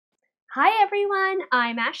Hi everyone,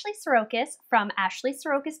 I'm Ashley Sorokas from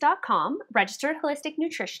ashleysorokas.com, registered holistic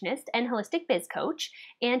nutritionist and holistic biz coach,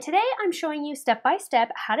 and today I'm showing you step by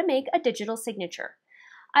step how to make a digital signature.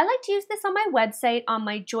 I like to use this on my website, on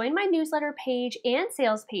my Join My Newsletter page and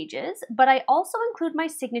sales pages, but I also include my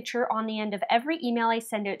signature on the end of every email I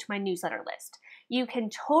send out to my newsletter list. You can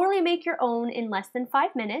totally make your own in less than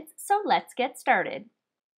 5 minutes, so let's get started.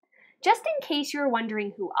 Just in case you're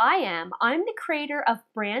wondering who I am, I'm the creator of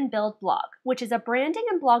Brand Build Blog, which is a branding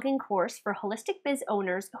and blogging course for holistic biz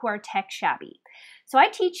owners who are tech savvy. So I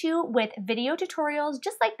teach you with video tutorials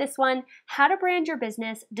just like this one, how to brand your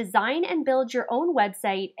business, design and build your own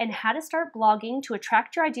website, and how to start blogging to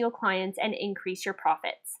attract your ideal clients and increase your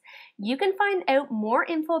profits. You can find out more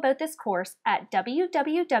info about this course at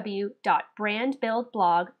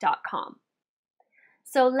www.brandbuildblog.com.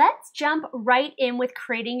 So let's jump right in with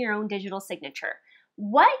creating your own digital signature.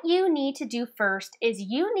 What you need to do first is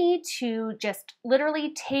you need to just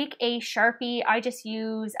literally take a Sharpie. I just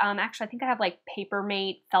use, actually I think I have like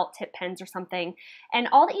Papermate felt tip pens or something. And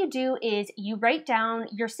all that you do is you write down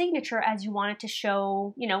your signature as you want it to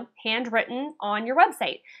show, handwritten on your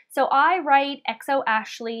website. So I write XO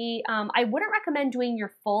Ashley. I wouldn't recommend doing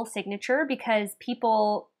your full signature because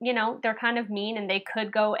people, they're kind of mean and they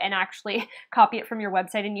could go and actually copy it from your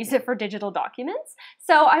website and use it for digital documents.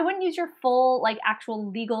 So I wouldn't use your full actual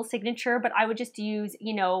legal signature, but I would just use,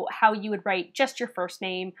 how you would write just your first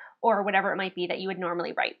name or whatever it might be that you would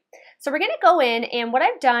normally write. So we're going to go in, and what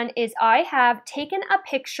I've done is I have taken a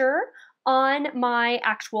picture on my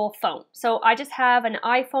actual phone. So I just have an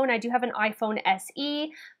iPhone. I do have an iPhone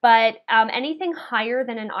SE, but anything higher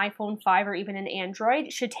than an iPhone 5 or even an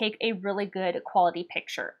Android should take a really good quality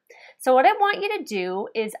picture. So what I want you to do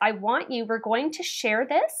is we're going to share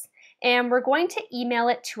this and we're going to email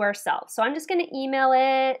it to ourselves. So I'm just going to email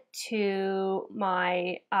it to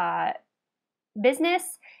my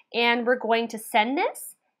business, and we're going to send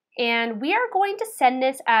this. And we are going to send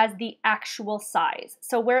this as the actual size.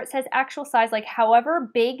 So where it says actual size, like however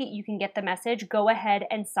big you can get the message, go ahead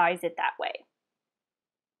and size it that way.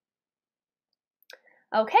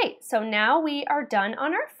 Okay, so now we are done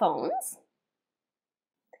on our phones.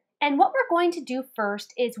 And what we're going to do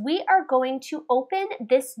first is we are going to open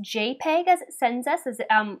this JPEG as it sends us.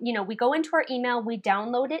 We go into our email, we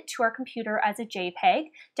download it to our computer as a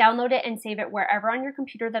JPEG, download it and save it wherever on your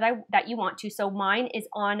computer that you want to. So mine is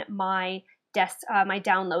on my my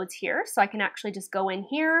downloads here. So I can actually just go in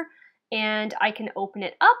here and I can open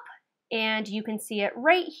it up and you can see it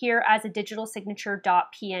right here as a digital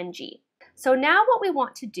signature.png. So now what we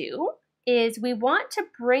want to do is we want to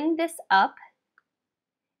bring this up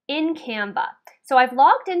in Canva. So I've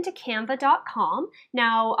logged into canva.com.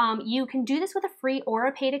 Now you can do this with a free or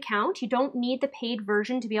a paid account. You don't need the paid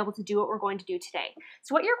version to be able to do what we're going to do today.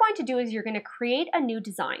 So what you're going to do is you're going to create a new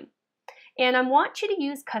design. And I want you to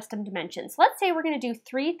use custom dimensions. Let's say we're going to do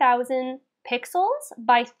 3,000 pixels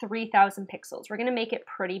by 3,000 pixels. We're going to make it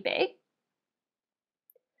pretty big.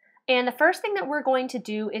 And the first thing that we're going to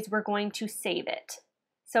do is we're going to save it.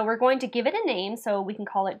 So we're going to give it a name. So we can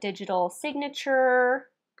call it digital signature.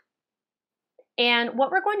 And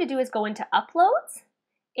what we're going to do is go into uploads,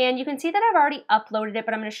 and you can see that I've already uploaded it,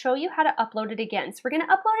 but I'm going to show you how to upload it again. So we're going to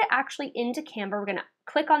upload it actually into Canva. We're going to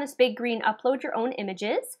click on this big green upload your own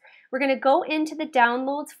images. We're going to go into the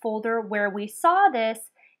downloads folder where we saw this,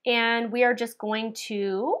 and we are just going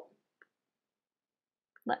to,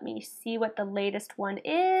 let me see what the latest one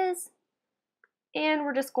is, and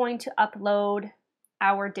we're just going to upload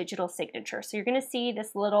our digital signature. So you're going to see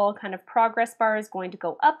this little kind of progress bar is going to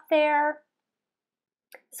go up there.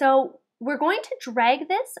 So we're going to drag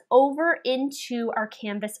this over into our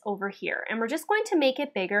canvas over here, and we're just going to make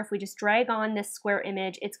it bigger. If we just drag on this square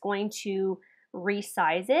image, it's going to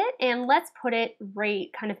resize it, and let's put it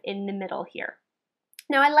right kind of in the middle here.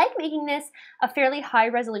 Now I like making this a fairly high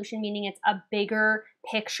resolution, meaning it's a bigger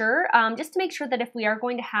picture, just to make sure that if we are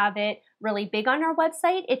going to have it really big on our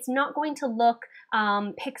website, it's not going to look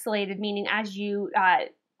pixelated, meaning as you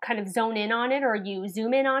kind of zone in on it or you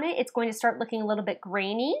zoom in on it, it's going to start looking a little bit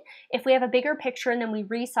grainy. If we have a bigger picture and then we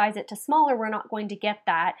resize it to smaller, we're not going to get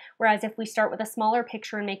that. Whereas if we start with a smaller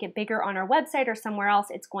picture and make it bigger on our website or somewhere else,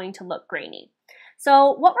 it's going to look grainy.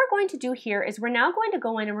 So what we're going to do here is we're now going to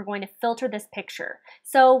go in and we're going to filter this picture.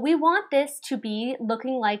 So we want this to be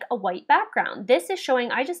looking like a white background. This is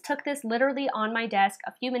showing, I just took this literally on my desk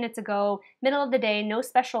a few minutes ago, middle of the day, no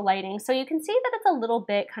special lighting. So you can see that it's a little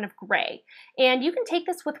bit kind of gray. And you can take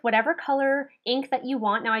this with whatever color ink that you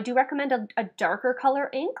want. Now I do recommend a darker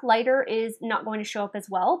color ink. Lighter is not going to show up as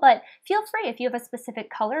well, but feel free if you have a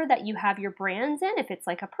specific color that you have your brands in, if it's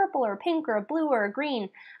like a purple or a pink or a blue or a green,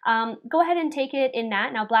 go ahead and take it in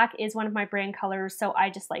that. Now black is one of my brand colors, so I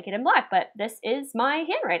just like it in black, but this is my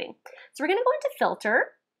handwriting. So we're gonna go into filter,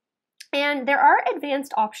 and there are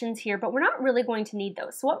advanced options here, but we're not really going to need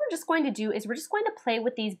those. So what we're just going to do is we're just going to play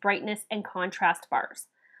with these brightness and contrast bars.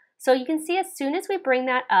 So you can see as soon as we bring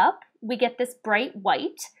that up, we get this bright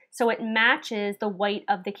white, so it matches the white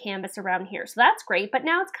of the canvas around here. So that's great, but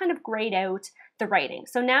now it's kind of grayed out the writing.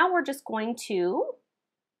 So now we're just going to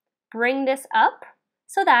bring this up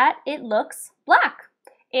so that it looks black.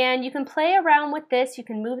 And you can play around with this, you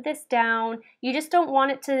can move this down. You just don't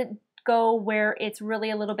want it to go where it's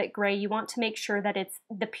really a little bit gray. You want to make sure that it's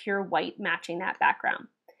the pure white matching that background.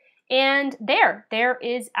 And there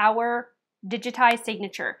is our digitized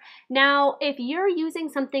signature. Now, if you're using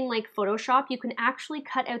something like Photoshop, you can actually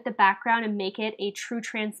cut out the background and make it a true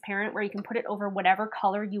transparent where you can put it over whatever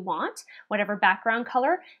color you want, whatever background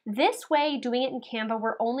color. This way, doing it in Canva,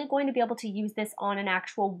 we're only going to be able to use this on an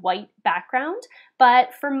actual white background,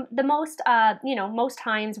 but for the most, most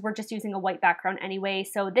times we're just using a white background anyway,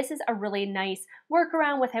 so this is a really nice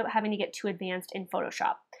workaround without having to get too advanced in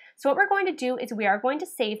Photoshop. So what we're going to do is we are going to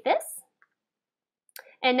save this.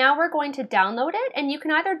 And now we're going to download it, and you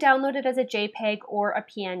can either download it as a JPEG or a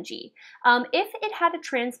PNG. If it had a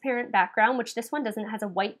transparent background, which this one doesn't, has a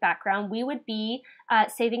white background, we would be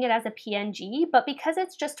saving it as a PNG, but because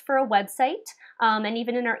it's just for a website, and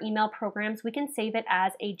even in our email programs, we can save it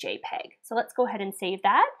as a JPEG. So let's go ahead and save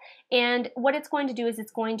that. And what it's going to do is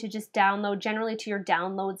it's going to just download generally to your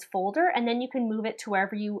downloads folder, and then you can move it to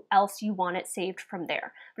wherever else you want it saved from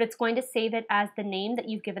there. But it's going to save it as the name that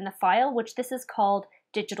you've given the file, which this is called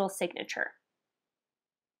digital signature.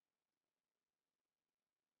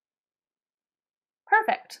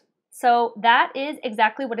 Perfect. So that is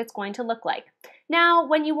exactly what it's going to look like. Now,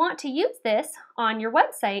 when you want to use this on your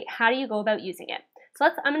website, how do you go about using it? So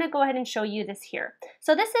I'm going to go ahead and show you this here.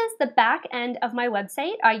 So this is the back end of my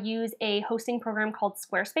website. I use a hosting program called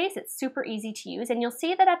Squarespace. It's super easy to use, and you'll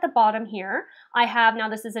see that at the bottom here, I have, now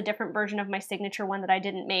this is a different version of my signature one that I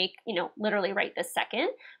didn't make, literally right this second,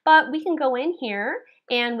 but we can go in here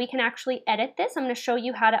and we can actually edit this. I'm going to show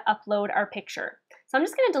you how to upload our picture. So I'm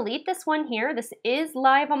just going to delete this one here. This is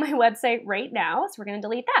live on my website right now, so we're going to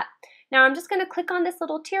delete that. Now I'm just going to click on this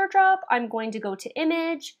little teardrop. I'm going to go to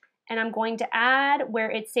image, and I'm going to add where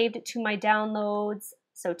it saved it to my downloads.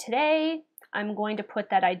 So today, I'm going to put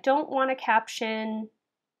that I don't want a caption,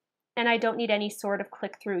 and I don't need any sort of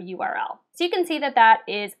click-through URL. So you can see that that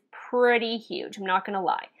is pretty huge, I'm not gonna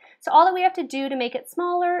lie. So all that we have to do to make it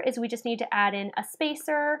smaller is we just need to add in a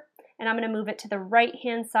spacer, and I'm gonna move it to the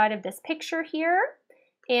right-hand side of this picture here.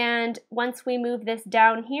 And once we move this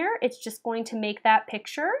down here, it's just going to make that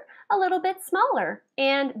picture a little bit smaller.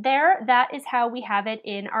 And there, that is how we have it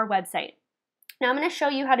in our website. Now I'm going to show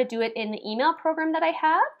you how to do it in the email program that I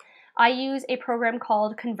have. I use a program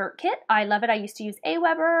called ConvertKit. I love it. I used to use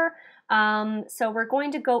Aweber. So we're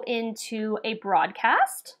going to go into a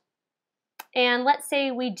broadcast. And let's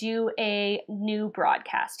say we do a new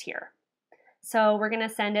broadcast here. So we're going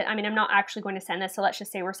to send it, I'm not actually going to send this, so let's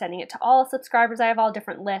just say we're sending it to all subscribers. I have all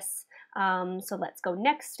different lists. So let's go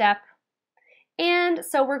next step. And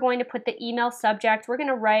so we're going to put the email subject. We're going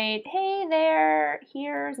to write, hey there,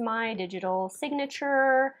 here's my digital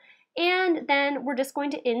signature. And then we're just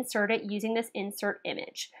going to insert it using this insert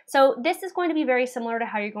image. So this is going to be very similar to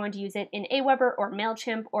how you're going to use it in Aweber or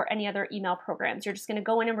MailChimp or any other email programs. You're just going to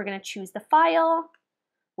go in and we're going to choose the file,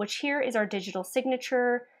 which here is our digital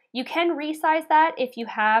signature. You can resize that if you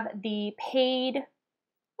have the paid,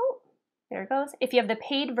 there it goes. If you have the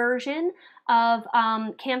paid version of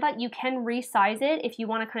Canva, you can resize it if you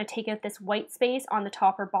want to kind of take out this white space on the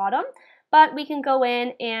top or bottom. But we can go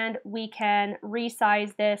in and we can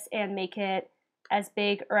resize this and make it as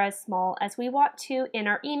big or as small as we want to in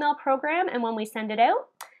our email program. And when we send it out,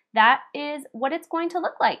 that is what it's going to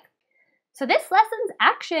look like. So this lesson's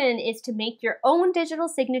action is to make your own digital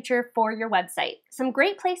signature for your website. Some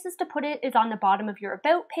great places to put it is on the bottom of your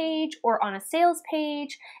About page or on a sales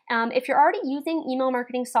page. If you're already using email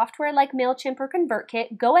marketing software like MailChimp or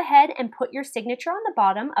ConvertKit, go ahead and put your signature on the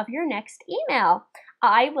bottom of your next email.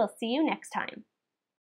 I will see you next time.